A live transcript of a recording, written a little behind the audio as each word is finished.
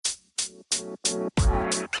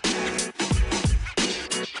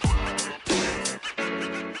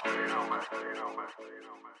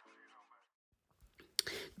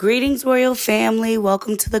Greetings, royal family.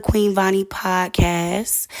 Welcome to the Queen Vonnie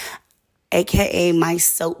podcast, aka my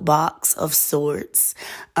soapbox of sorts.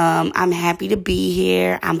 I'm happy to be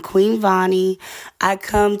here. I'm Queen Vonnie. I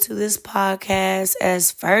come to this podcast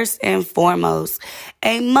as first and foremost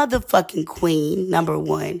a motherfucking queen, number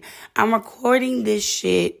one. I'm recording this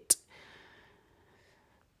shit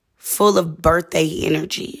full of birthday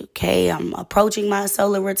energy, okay? I'm approaching my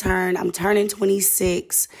solar return. I'm turning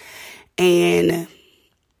 26, and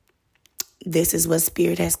this is what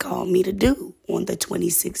Spirit has called me to do on the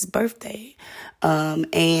 26th birthday.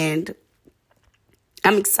 And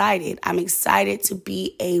I'm excited. I'm excited to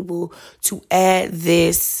be able to add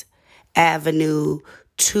this avenue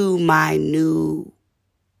to my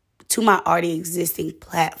already existing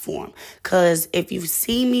platform. Because if you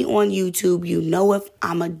see me on YouTube, you know if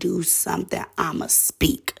I'm going to do something, I'm going to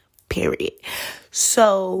speak, period.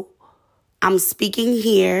 So I'm speaking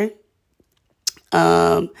here.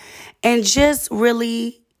 And just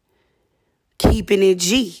really keeping it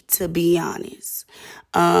G, to be honest.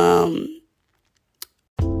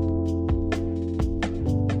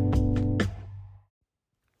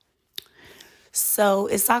 So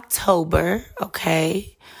it's October,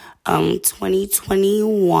 okay?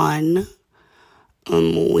 2021.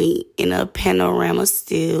 We in a panorama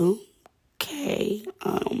still, okay?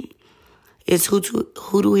 It's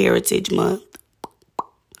Hoodoo Heritage Month.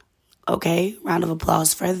 Okay, round of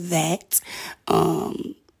applause for that.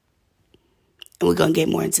 And we're going to get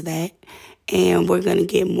more into that. And we're going to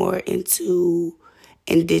get more into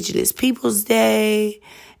Indigenous Peoples Day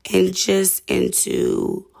and just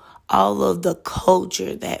into all of the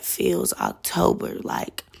culture that feels October.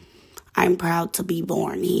 Like, I'm proud to be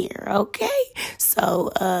born here, okay?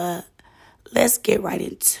 So, let's get right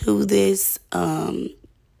into this.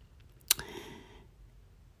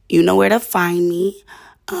 You know where to find me.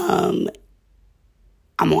 I'm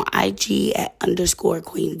on IG at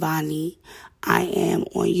 _Queen Vonnie. I am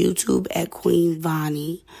on YouTube at Queen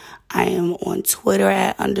Vonnie. I am on Twitter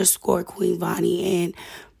at _Queen Vonnie. And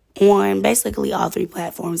on basically all three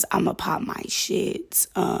platforms, I'm going to pop my shit.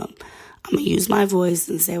 I'm going to use my voice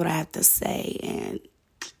and say what I have to say. And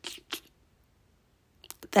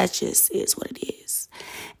that just is what it is.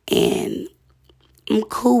 And I'm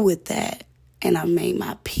cool with that. And I made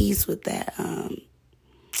my peace with that.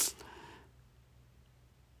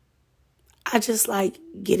 I just like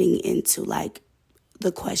getting into like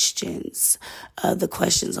the questions on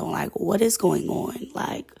like what is going on,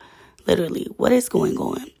 like literally what is going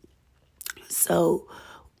on. So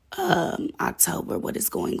October, what is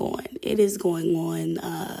going on? It is going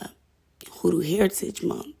on Hoodoo Heritage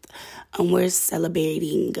Month. We're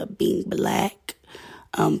celebrating being Black,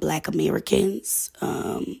 Black Americans,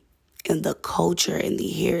 and the culture and the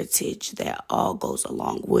heritage that all goes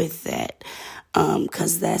along with that.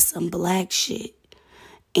 Because that's some Black shit.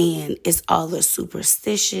 And it's all the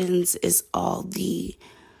superstitions. It's all the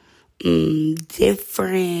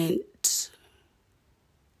different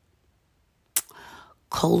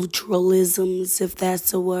culturalisms, if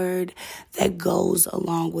that's a word, that goes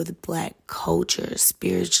along with Black culture,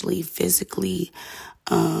 spiritually, physically,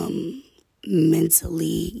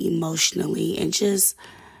 mentally, emotionally, and just...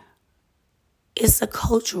 it's a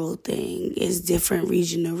cultural thing. It's different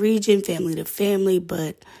region to region, family to family,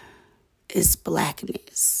 but it's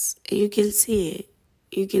Blackness. And you can see it.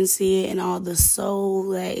 You can see it in all the soul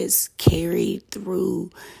that is carried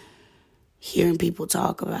through hearing people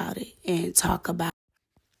talk about it and talk about it.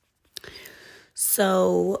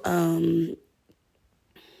 So,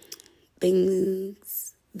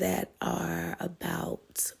 things that are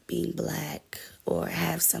about being Black or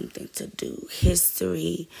have something to do,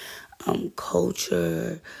 history,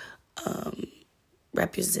 culture,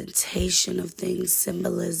 representation of things,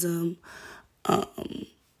 symbolism,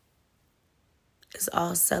 is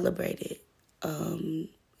all celebrated. In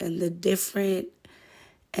the different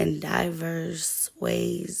and diverse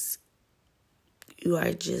ways you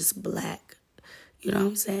are just Black. You know what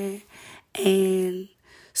I'm saying? And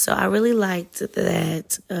so I really liked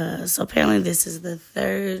that. So apparently this is the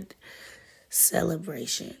third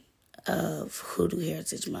celebration of Hoodoo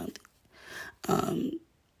Heritage Month.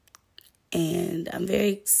 And I'm very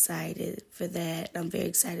excited for that. I'm very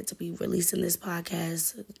excited to be releasing this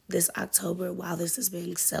podcast this October while this is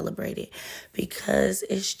being celebrated, because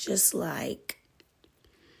it's just like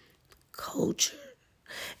culture.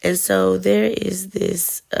 And so there is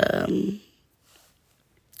this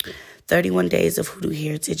 31 Days of Hoodoo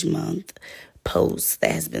Heritage Month post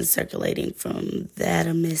that has been circulating from That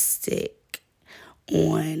a Mystic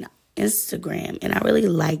on Instagram, and I really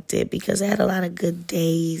liked it because it had a lot of good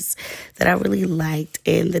days that I really liked.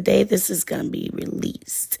 And the day this is going to be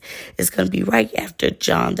released, it's going to be right after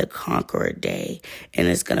John the Conqueror Day, and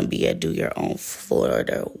it's going to be a Do Your Own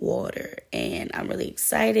Florida water, and I'm really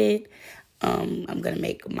excited. I'm going to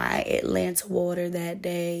make my Atlanta water that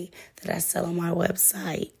day that I sell on my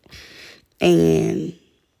website, and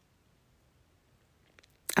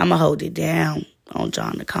I'm going to hold it down on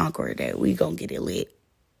John the Conqueror Day. We going to get it lit.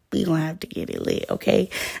 We going to have to get it lit, okay?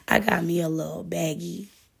 I got me a little baggie.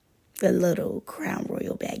 The little Crown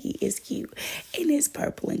Royal baggie is cute. And it's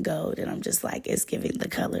purple and gold. And I'm just like, it's giving the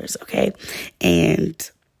colors, okay?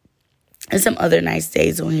 And some other nice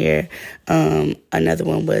days on here. Another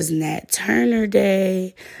one was Nat Turner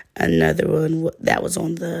Day. Another one that was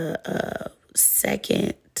on the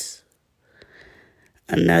 2nd.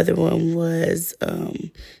 Another one was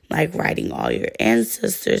like writing all your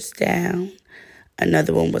ancestors down.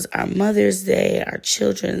 Another one was our Mother's Day, our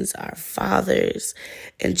children's, our fathers,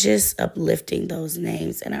 and just uplifting those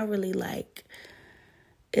names. And I really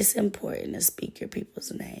it's important to speak your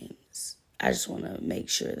people's names. I just want to make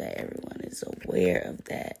sure that everyone is aware of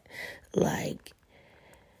that. Like,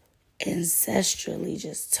 ancestrally,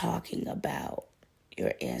 just talking about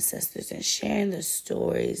your ancestors and sharing the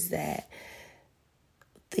stories that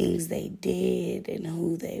things they did and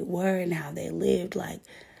who they were and how they lived, like,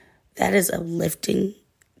 that is uplifting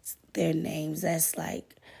their names. That's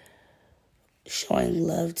like showing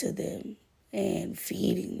love to them and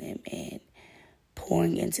feeding them and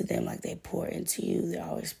pouring into them like they pour into you. They're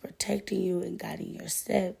always protecting you and guiding your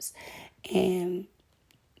steps. And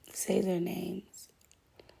say their names.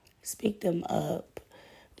 Speak them up.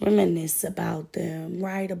 Reminisce about them.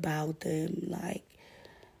 Write about them. Like,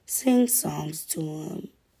 sing songs to them.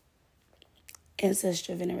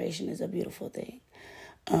 Ancestral veneration is a beautiful thing.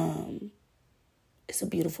 It's a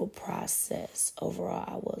beautiful process overall,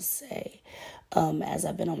 I will say. As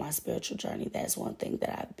I've been on my spiritual journey, that's one thing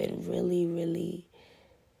that I've been really, really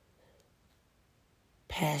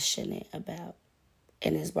passionate about.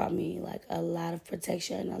 And it's brought me like a lot of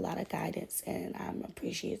protection, a lot of guidance, and I'm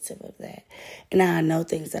appreciative of that. And now I know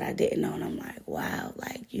things that I didn't know, and I'm like, wow,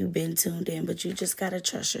 like, you've been tuned in, but you just got to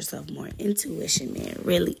trust yourself more. Intuition, man,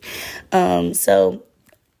 really. So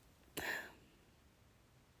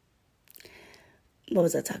what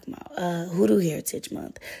was I talking about? Hoodoo Heritage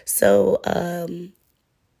Month. So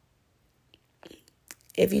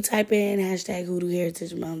if you type in hashtag Hoodoo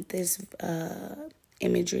Heritage Month, this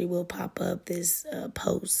imagery will pop up, this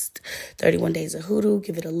post, 31 Days of Hoodoo.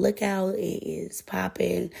 Give it a look out. It is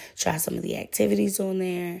popping. Try some of the activities on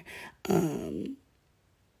there.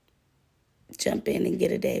 Jump in and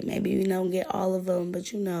get a day. Maybe you don't get all of them,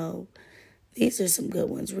 but these are some good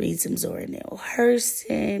ones. Read some Zora Neale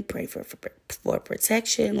Hurston. Pray for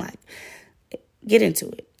protection. Like, get into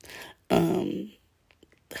it.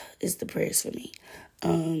 It's the prayers for me.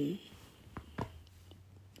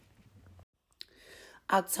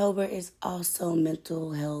 October is also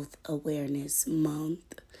Mental Health Awareness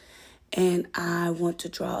Month. And I want to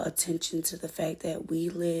draw attention to the fact that we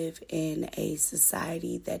live in a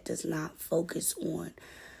society that does not focus on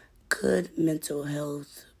good mental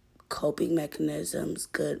health coping mechanisms,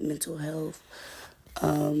 good mental health,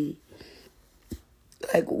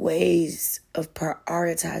 like ways of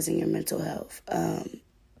prioritizing your mental health.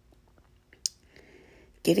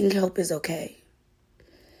 Getting help is okay.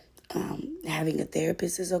 Having a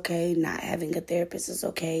therapist is okay. Not having a therapist is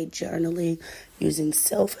okay. Journaling, using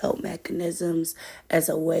self-help mechanisms as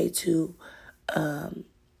a way to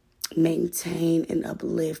maintain and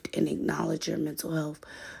uplift and acknowledge your mental health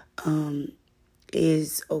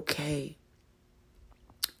is okay.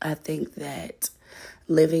 I think that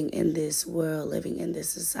living in this world, living in this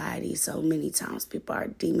society, so many times people are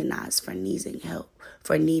demonized for needing help.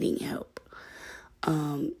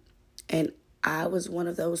 And I was one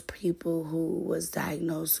of those people who was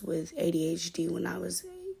diagnosed with ADHD when I was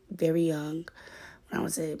very young, when I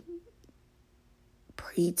was a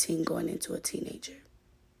preteen going into a teenager.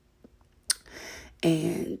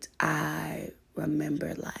 And I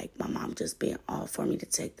remember, like, my mom just being all for me to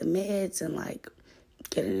take the meds and, like,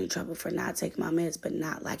 getting in trouble for not taking my meds, but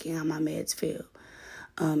not liking how my meds feel,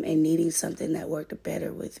 and needing something that worked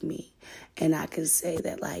better with me. And I can say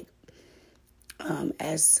that, like,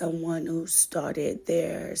 as someone who started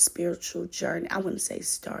their spiritual journey, I wouldn't say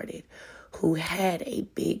started, who had a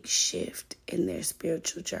big shift in their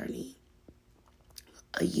spiritual journey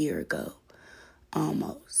a year ago,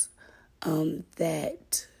 almost,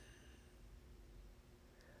 that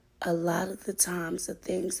a lot of the times the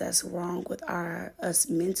things that's wrong with us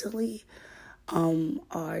mentally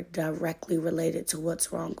are directly related to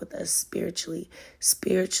what's wrong with us spiritually.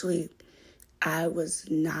 Spiritually, I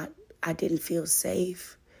didn't feel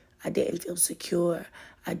safe. I didn't feel secure.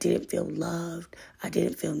 I didn't feel loved. I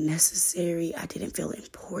didn't feel necessary. I didn't feel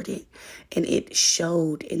important. And it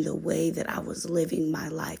showed in the way that I was living my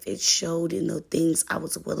life. It showed in the things I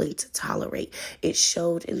was willing to tolerate. It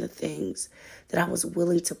showed in the things that I was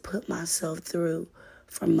willing to put myself through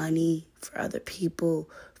for money, for other people,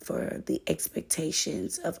 for the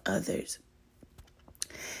expectations of others.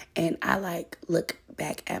 And I look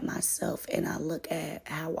back at myself and I look at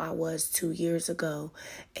how I was 2 years ago,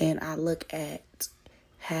 and I look at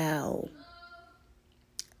how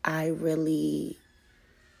I really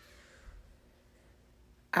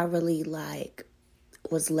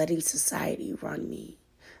was letting society run me.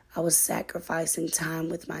 I was sacrificing time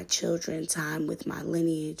with my children, time with my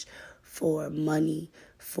lineage for money,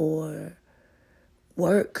 for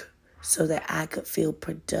work, so that I could feel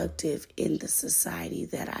productive in the society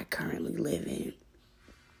that I currently live in.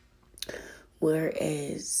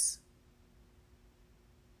 Whereas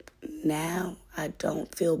now I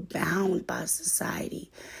don't feel bound by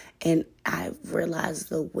society. And I realize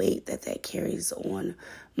the weight that carries on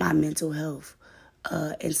my mental health.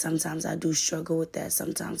 And sometimes I do struggle with that.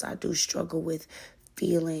 Sometimes I do struggle with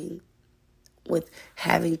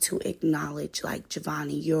having to acknowledge, like,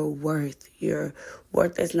 Giovanni, your worth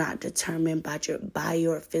is not determined by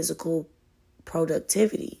your physical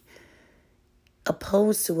productivity,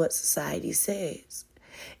 opposed to what society says.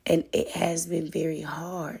 And it has been very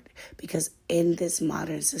hard because in this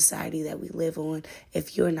modern society that we live on,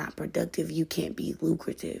 if you're not productive, you can't be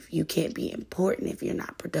lucrative. You can't be important if you're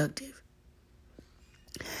not productive.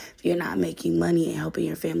 If you're not making money and helping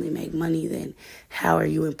your family make money, then how are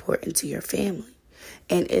you important to your family?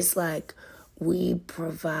 And it's like we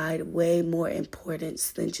provide way more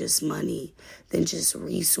importance than just money, than just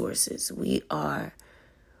resources. We are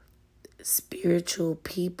spiritual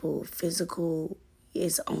people. Physical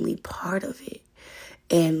is only part of it.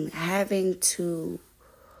 And having to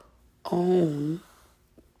own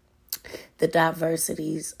the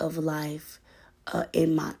diversities of life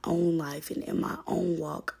in my own life and in my own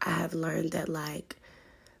walk, I have learned that, like,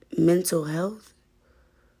 mental health,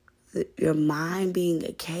 your mind being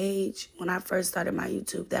a cage. When I first started my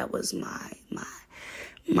YouTube, that was my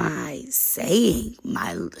saying,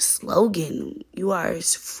 my slogan. You are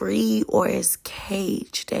as free or as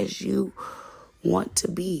caged as you want to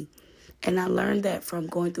be. And I learned that from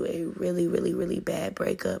going through a really, really, really bad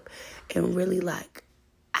breakup. And really, like,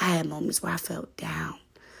 I had moments where I felt down.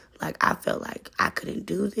 Like, I felt like I couldn't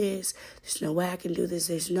do this. There's no way I can do this.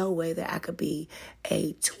 There's no way that I could be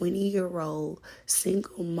a 20-year-old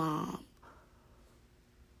single mom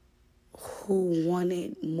who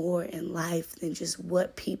wanted more in life than just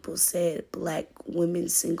what people said Black women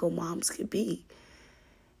single moms could be.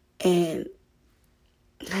 And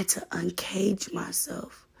I had to uncage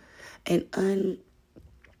myself and unbind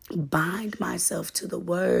myself to the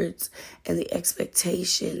words and the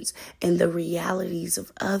expectations and the realities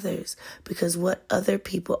of others, because what other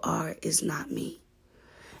people are is not me.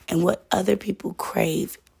 And what other people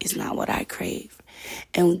crave is not what I crave.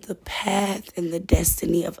 And the path and the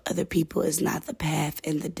destiny of other people is not the path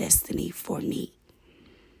and the destiny for me.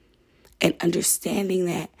 And understanding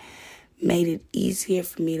that made it easier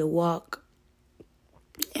for me to walk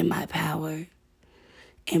in my power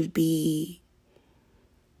and be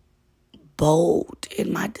bold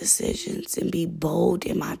in my decisions and be bold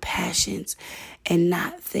in my passions and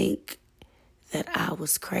not think that I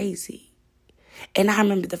was crazy. And I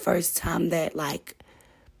remember the first time that, like,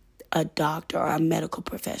 a doctor or a medical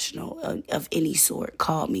professional of any sort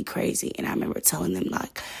called me crazy. And I remember telling them,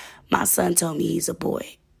 like, my son told me he's a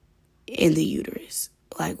boy in the uterus,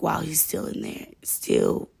 like, while he's still in there,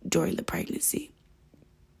 still during the pregnancy.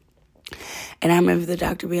 And I remember the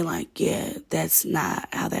doctor being like, yeah, that's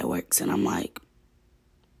not how that works. And I'm like,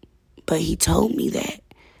 but he told me that.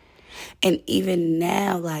 And even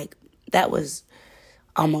now, like, that was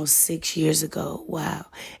almost 6 years ago. Wow.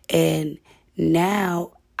 And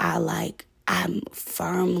now I'm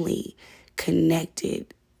firmly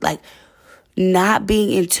connected. Like, not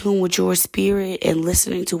being in tune with your spirit and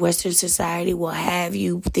listening to Western society will have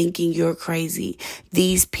you thinking you're crazy.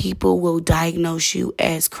 These people will diagnose you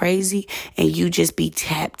as crazy and you just be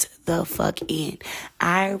tapped the fuck in.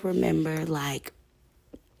 I remember, like,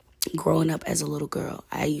 growing up as a little girl,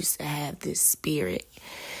 I used to have this spirit.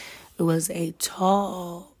 It was a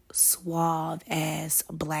tall, suave-ass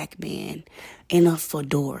Black man in a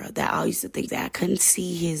fedora that I used to think that I couldn't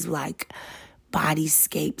see his, like,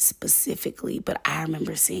 bodyscape specifically, but I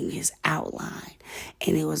remember seeing his outline,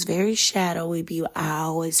 and it was very shadowy. I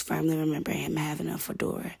always firmly remember him having a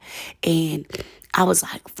fedora, and I was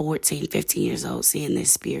like 14, 15 years old seeing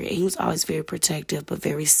this spirit. He was always very protective, but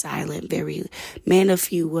very silent, very man of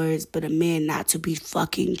few words, but a man not to be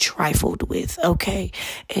fucking trifled with, okay?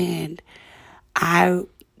 And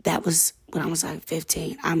that was when I was like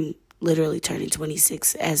 15. I'm literally turning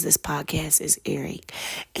 26 as this podcast is airing.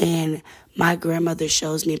 And my grandmother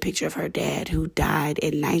shows me a picture of her dad who died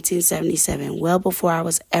in 1977, well before I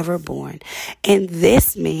was ever born. And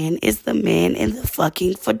this man is the man in the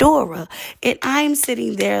fucking fedora. And I'm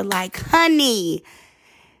sitting there like, honey,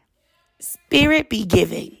 spirit be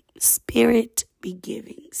giving. Spirit be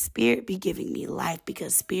giving. Spirit be giving me life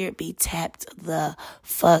because spirit be tapped the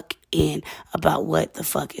fuck in about what the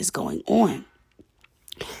fuck is going on.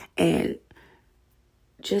 And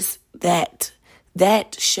just that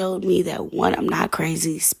showed me that, one, I'm not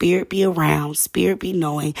crazy. Spirit be around, spirit be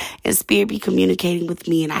knowing, and spirit be communicating with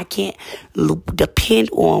me. And I can't depend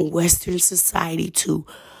on Western society to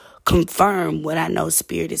confirm what I know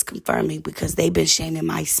spirit is confirming, because they've been shaming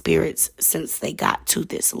my spirits since they got to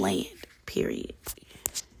this land, period.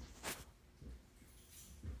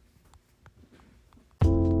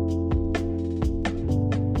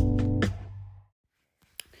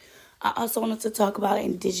 I also wanted to talk about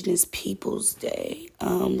Indigenous Peoples Day,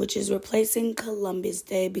 which is replacing Columbus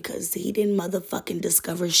Day because he didn't motherfucking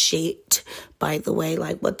discover shit, by the way.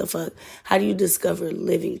 Like, what the fuck? How do you discover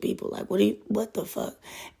living people? Like, what the fuck?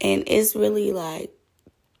 And it's really, like,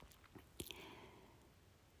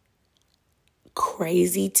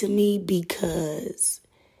 crazy to me because,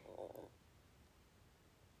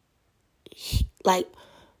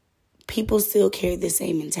 people still carry the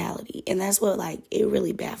same mentality. And that's what, it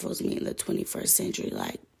really baffles me in the 21st century.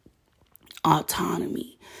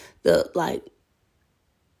 Autonomy.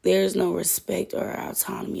 There's no respect or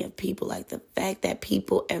autonomy of people. The fact that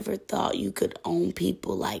people ever thought you could own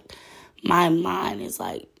people, my mind is,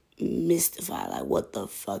 mystified. What the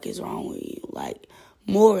fuck is wrong with you?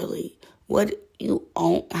 Morally, what you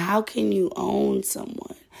own, how can you own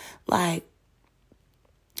someone? And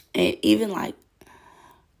even,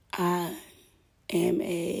 I am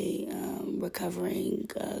a recovering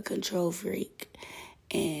control freak,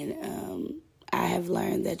 and I have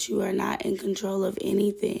learned that you are not in control of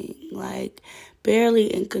anything,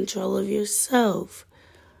 barely in control of yourself,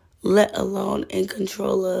 let alone in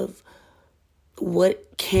control of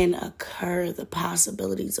what can occur. The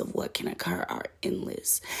possibilities of what can occur are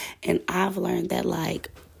endless. And I've learned that,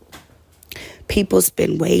 people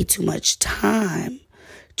spend way too much time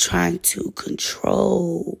trying to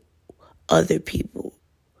control other people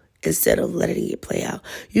instead of letting it play out.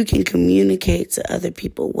 You can communicate to other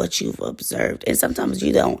people what you've observed, and sometimes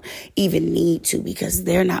you don't even need to because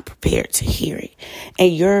they're not prepared to hear it.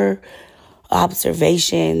 And your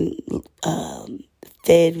observation,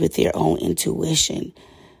 fed with your own intuition,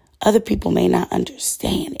 other people may not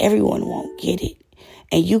understand. Everyone won't get it,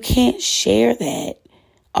 and you can't share that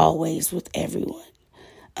always with everyone.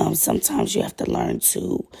 Sometimes you have to learn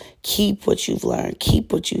to keep what you've learned,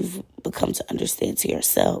 keep what you've become to understand to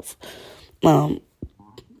yourself. Out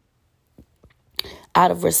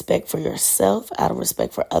of respect for yourself, out of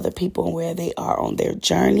respect for other people and where they are on their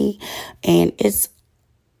journey. And it's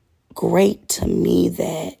great to me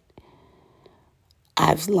that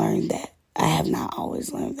I've learned that. I have not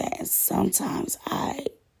always learned that. And sometimes I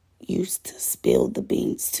used to spill the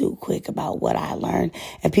beans too quick about what I learned.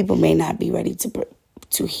 And people may not be ready to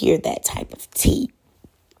hear that type of tea.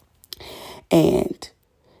 And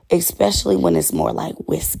especially when it's more like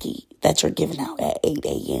whiskey that you're giving out at 8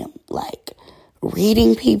 a.m.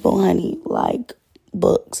 Reading people, honey,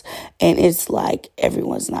 books. And it's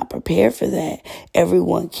everyone's not prepared for that.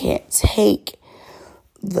 Everyone can't take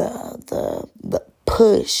the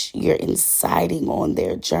push you're inciting on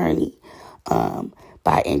their journey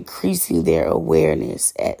by increasing their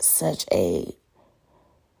awareness at such a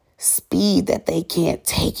speed that they can't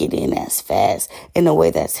take it in as fast in a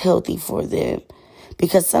way that's healthy for them.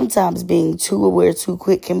 Because sometimes being too aware too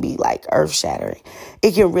quick can be earth shattering.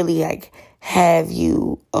 It can really have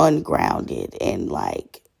you ungrounded and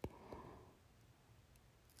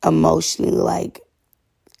emotionally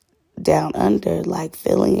down under,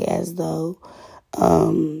 feeling as though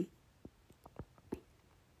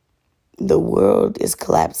the world is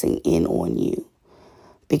collapsing in on you.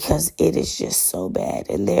 Because it is just so bad.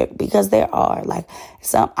 And there are, I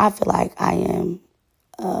feel like I am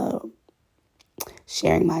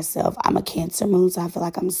sharing myself. I'm a Cancer moon, so I feel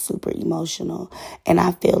like I'm super emotional. And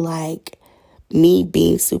I feel like me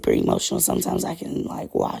being super emotional, sometimes I can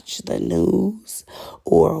like watch the news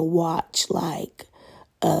or watch like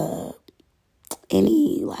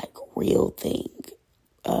any like real thing,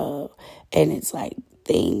 and it's like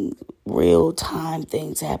real time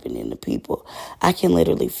things happening to people. I can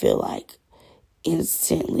literally feel like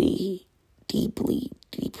instantly deeply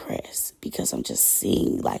depressed because I'm just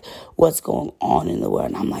seeing like what's going on in the world,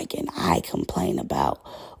 and I'm like, and I complain about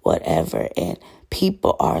whatever, and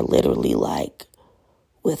people are literally like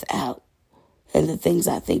without. And the things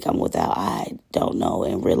I think I'm without, I don't know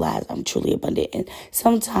and realize I'm truly abundant. And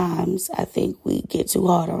sometimes I think we get too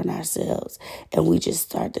hard on ourselves and we just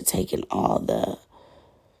start to take in all the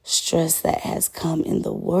stress that has come in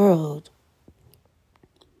the world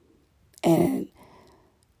and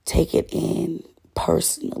take it in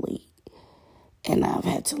personally. And I've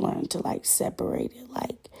had to learn to like separate it,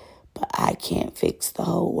 like, but I can't fix the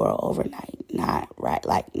whole world overnight.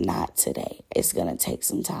 Not today. It's going to take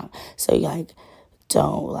some time. So like,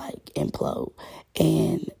 don't like implode.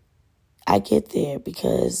 And I get there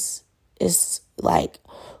because it's like,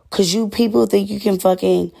 because people think you can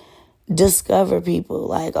fucking discover people.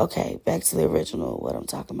 Like, okay, back to the original, what I'm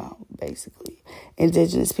talking about, basically.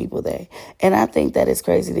 Indigenous People Day. And I think that it's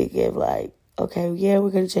crazy to give like, okay, yeah,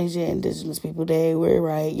 we're going to change it Indigenous People Day. We're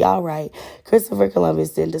right. Y'all right. Christopher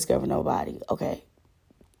Columbus didn't discover nobody. Okay.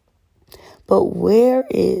 But where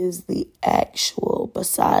is the actual,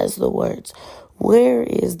 besides the words, where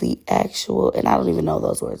is the actual, and I don't even know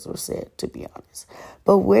those words were said, to be honest.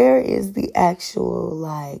 But where is the actual,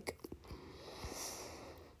 like,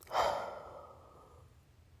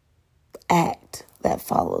 act that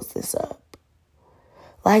follows this up?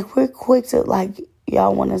 Like, we're quick to, like,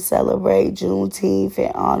 y'all want to celebrate Juneteenth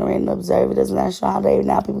and honor and observe it as a national holiday.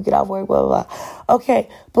 Now people get off work, blah, blah, blah. Okay,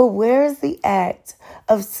 but where is the act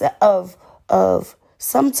of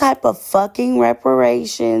some type of fucking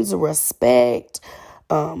reparations, respect,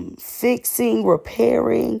 fixing,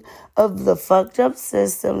 repairing of the fucked up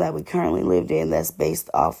system that we currently lived in that's based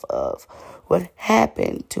off of what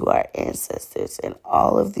happened to our ancestors and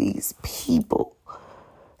all of these people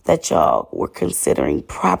that y'all were considering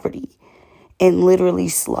property and literally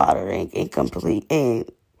slaughtering and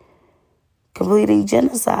completing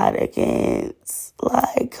genocide against.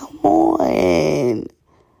 Like, come on.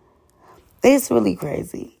 It's really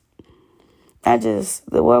crazy.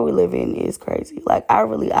 The world we live in is crazy. Like, I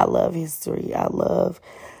love history. I love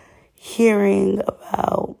hearing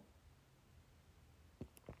about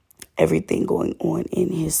everything going on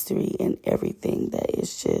in history and everything that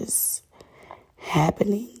is just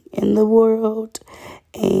happening in the world.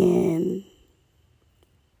 And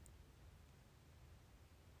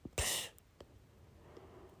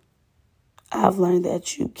I've learned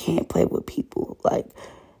that you can't play with people. Like,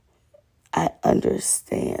 I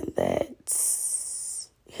understand that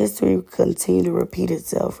history will continue to repeat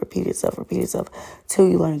itself till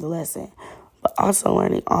you learn the lesson. But also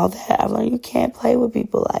learning all that, I've learned you can't play with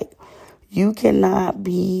people. Like, you cannot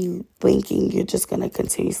be thinking you're just going to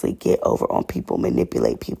continuously get over on people,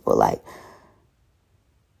 manipulate people. Like,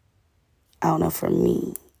 I don't know, for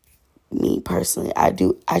me personally, I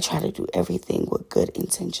try to do everything with good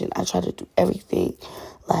intention. I try to do everything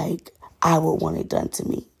like I would want it done to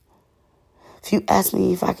me. If you ask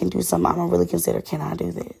me if I can do something, I'm going to really consider, can I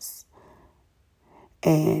do this?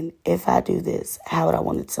 And if I do this, how would I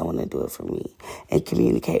want someone to do it for me? And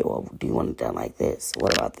communicate, well, do you want it done like this?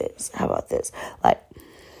 What about this? How about this? Like,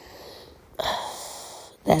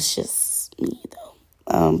 that's just me,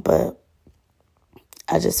 though. But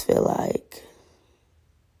I just feel like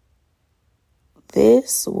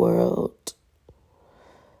this world,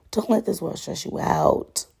 don't let this world stress you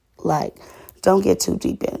out. Like, don't get too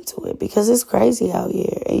deep into it because it's crazy out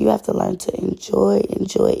here. And you have to learn to enjoy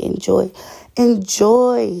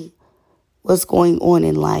what's going on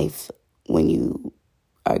in life when you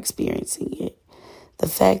are experiencing it. The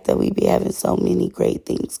fact that we be having so many great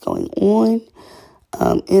things going on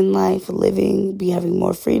in life, be having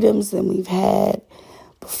more freedoms than we've had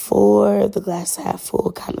before, the glass half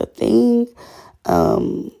full kind of thing.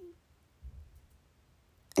 And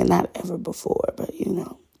not ever before, but,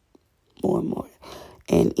 more and more.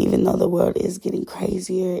 And even though the world is getting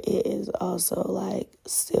crazier, it is also like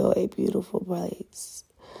still a beautiful place.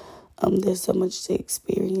 There's so much to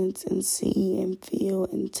experience and see and feel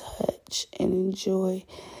and touch and enjoy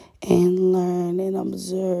and learn and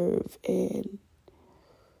observe and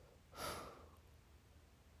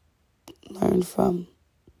learn from.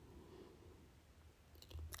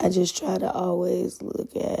 I just try to always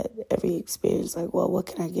look at every experience like, well, what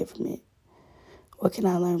can I get from it? What can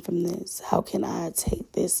I learn from this? How can I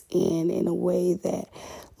take this in a way that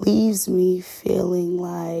leaves me feeling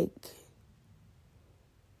like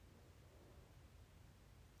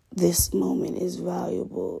this moment is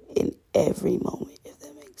valuable in every moment, if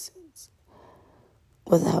that makes sense,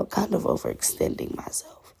 without kind of overextending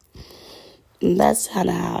myself. And that's kind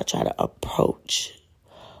of how I try to approach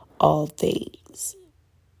all things.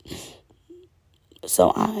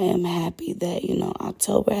 So I am happy that,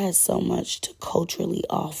 October has so much to culturally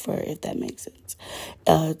offer, if that makes sense.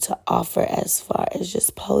 To offer as far as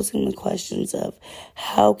just posing the questions of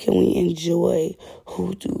how can we enjoy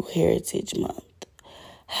Hoodoo Heritage Month?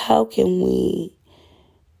 How can we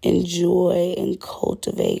enjoy and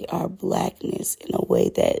cultivate our Blackness in a way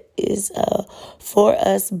that is for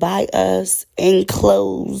us, by us,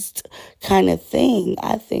 enclosed kind of thing?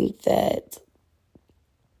 I think that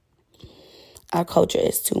our culture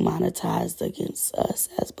is too monetized against us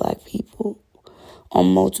as Black people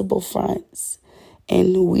on multiple fronts.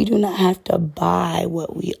 And we do not have to buy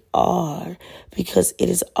what we are because it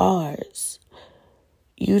is ours.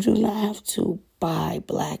 You do not have to buy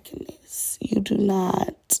Blackness. You do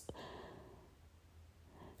not.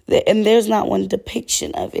 And there's not one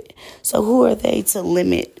depiction of it. So who are they to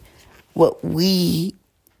limit what we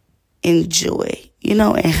enjoy,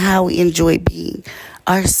 and how we enjoy being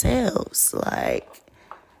ourselves? Like,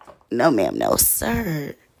 no ma'am, no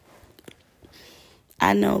sir.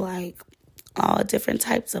 I know, like, all different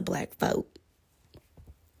types of Black folk.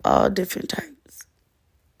 All different types.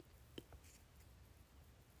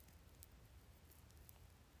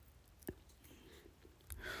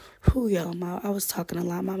 Whew, y'all, I was talking a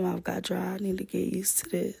lot. My mouth got dry. I need to get used to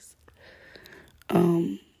this.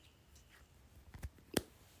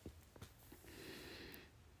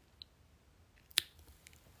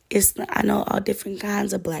 I know all different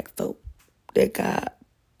kinds of Black folk. They got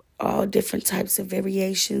all different types of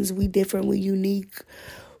variations. We different. We unique.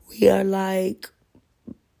 We are like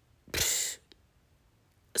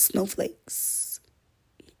snowflakes.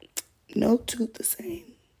 No two the same.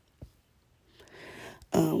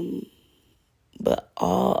 But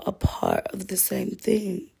all a part of the same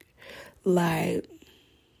thing. Like,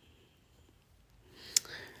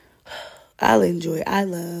 I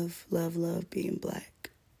love being Black.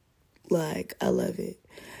 Like, I love it.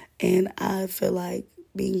 And I feel like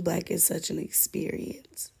being Black is such an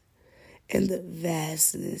experience. And the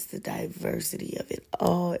vastness, the diversity of it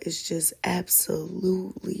all is just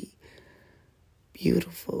absolutely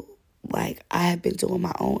beautiful. Like, I have been doing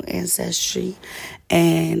my own ancestry,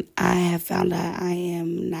 and I have found out I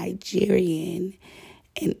am Nigerian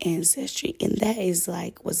in ancestry. And that is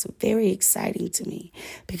like, was very exciting to me,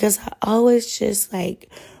 because I always just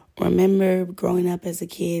like remember growing up as a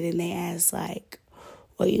kid and they asked like,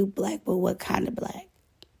 well, you Black, but what kind of Black?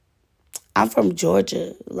 I'm from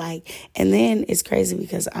Georgia, and then it's crazy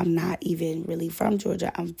because I'm not even really from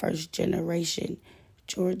Georgia. I'm first generation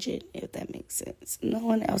Georgian, if that makes sense. No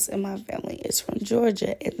one else in my family is from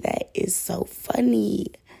Georgia, and that is so funny.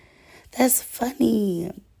 That's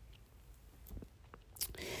funny.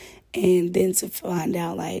 And then to find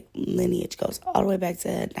out, lineage goes all the way back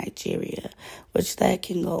to Nigeria, which that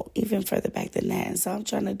can go even further back than that. And so I'm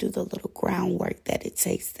trying to do the little groundwork that it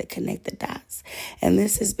takes to connect the dots. And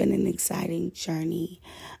this has been an exciting journey.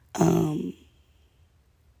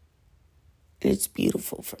 It's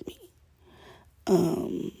beautiful for me.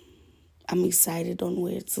 I'm excited on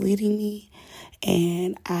where it's leading me.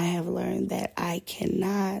 And I have learned that I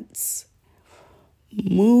cannot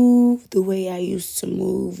move the way I used to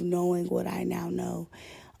move, knowing what I now know.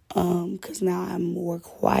 Because now I'm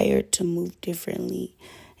required to move differently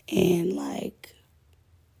and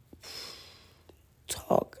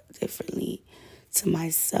talk differently to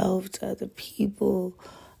myself, to other people.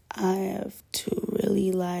 I have to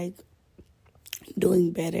really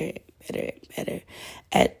doing better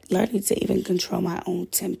at learning to even control my own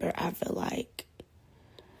temper. I feel like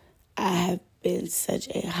I have been such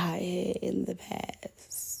a hothead in the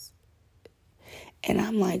past. And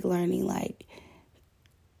I'm learning,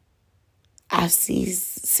 I see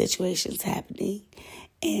situations happening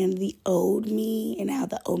and the old me and how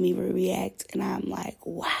the old me would react. And I'm like,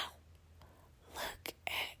 wow, look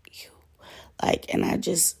at you. And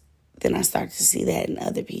then I start to see that in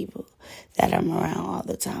other people that I'm around all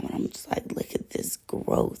the time. And I'm just look at this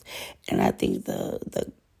growth. And I think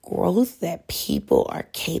the growth that people are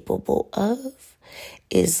capable of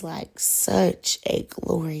is such a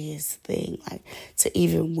glorious thing, to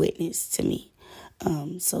even witness to me.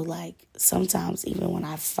 So sometimes even when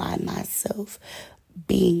I find myself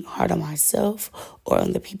being hard on myself or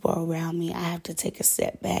on the people around me, I have to take a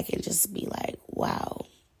step back and just be like, wow,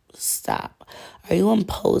 Stop. Are you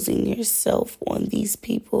imposing yourself on these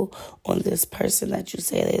people, on this person that you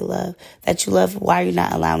say that you love? Why are you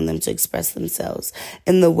not allowing them to express themselves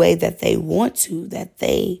in the way that they want to, that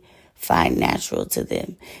they find natural to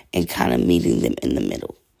them, and kind of meeting them in the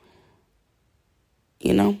middle?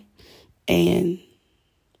 You know? And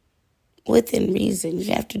within reason,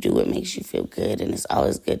 you have to do what makes you feel good, and it's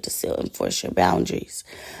always good to still enforce your boundaries.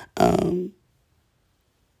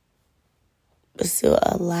 But still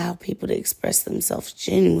allow people to express themselves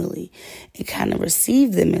genuinely and kind of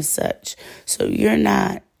receive them as such. So you're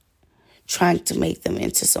not trying to make them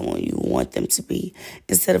into someone you want them to be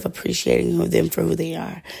instead of appreciating them for who they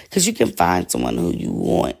are. Because you can find someone who you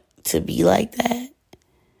want to be like that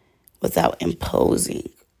without imposing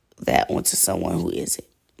that onto someone who isn't.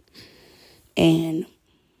 And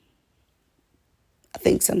I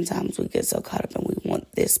think sometimes we get so caught up and we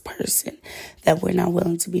want this person that we're not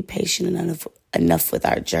willing to be patient enough with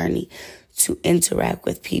our journey to interact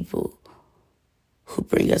with people who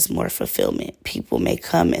bring us more fulfillment. People may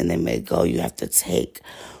come and they may go. You have to take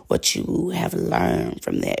what you have learned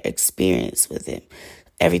from their experience with them.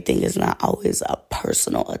 Everything is not always a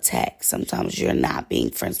personal attack. Sometimes you're not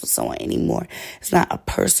being friends with someone anymore. It's not a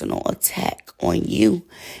personal attack on you.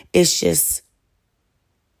 It's just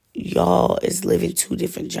y'all is living two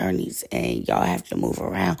different journeys and y'all have to move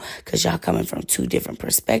around because y'all coming from two different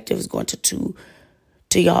perspectives going to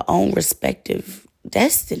your own respective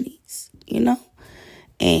destinies, you know?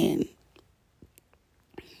 And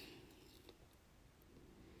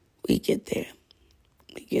we get there.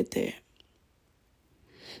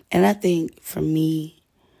 And I think for me,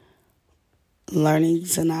 learning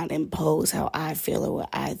to not impose how I feel or what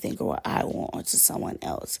I think or what I want onto someone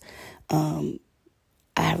else,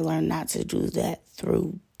 I have learned not to do that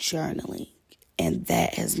through journaling. And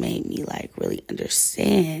that has made me really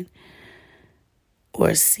understand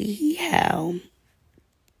or see how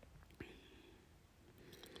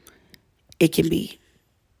it can be,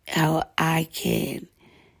 how I can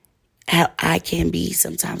be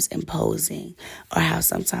sometimes imposing, or how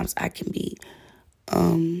sometimes I can be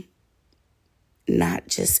not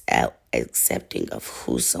just accepting of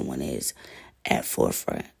who someone is at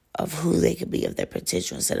forefront of who they could be, of their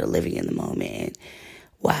potential, instead of living in the moment and,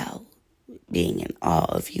 wow, being in awe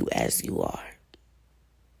of you as you are,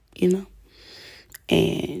 you know?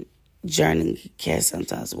 And journaling can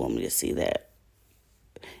sometimes want me to see that.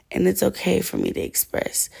 And it's okay for me to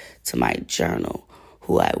express to my journal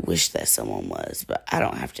who I wish that someone was, but I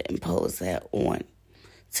don't have to impose that on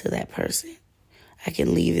to that person. I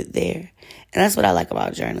can leave it there. And that's what I like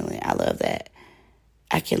about journaling. I love that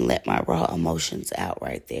I can let my raw emotions out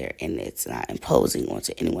right there, and it's not imposing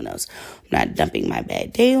onto anyone else. I'm not dumping my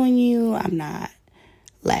bad day on you. I'm not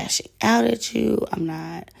lashing out at you. I'm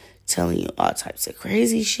not telling you all types of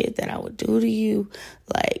crazy shit that I would do to you,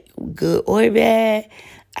 good or bad.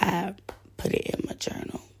 I put it in my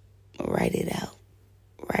journal. Write it out.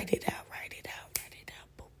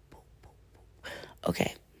 Boop, boop, boop, boop.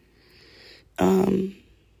 Okay.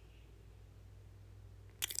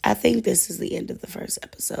 I think this is the end of the first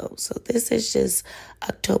episode. So this is just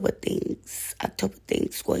October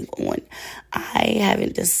things going on. I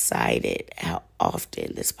haven't decided how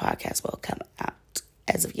often this podcast will come out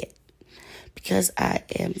as of yet, because I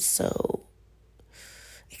am so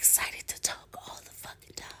excited to talk all the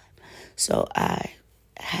fucking time. So I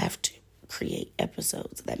have to create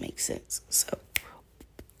episodes that make sense. So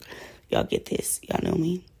y'all get this. Y'all know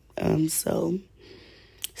me. So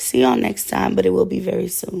see y'all next time, but it will be very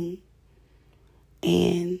soon.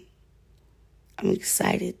 And I'm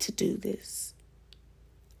excited to do this.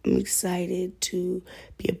 I'm excited to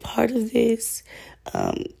be a part of this.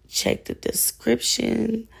 Check the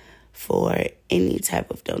description for any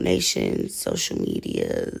type of donations, social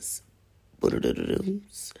medias.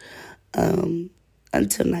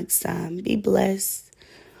 Until next time, be blessed.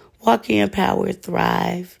 Walk in your power,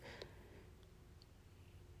 thrive.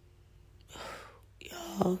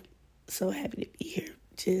 Y'all, so happy to be here.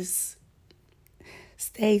 Just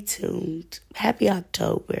stay tuned. Happy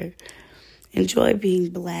October. Enjoy being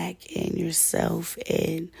Black and yourself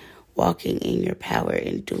and walking in your power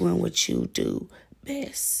and doing what you do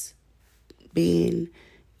best. Being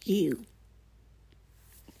you.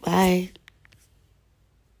 Bye.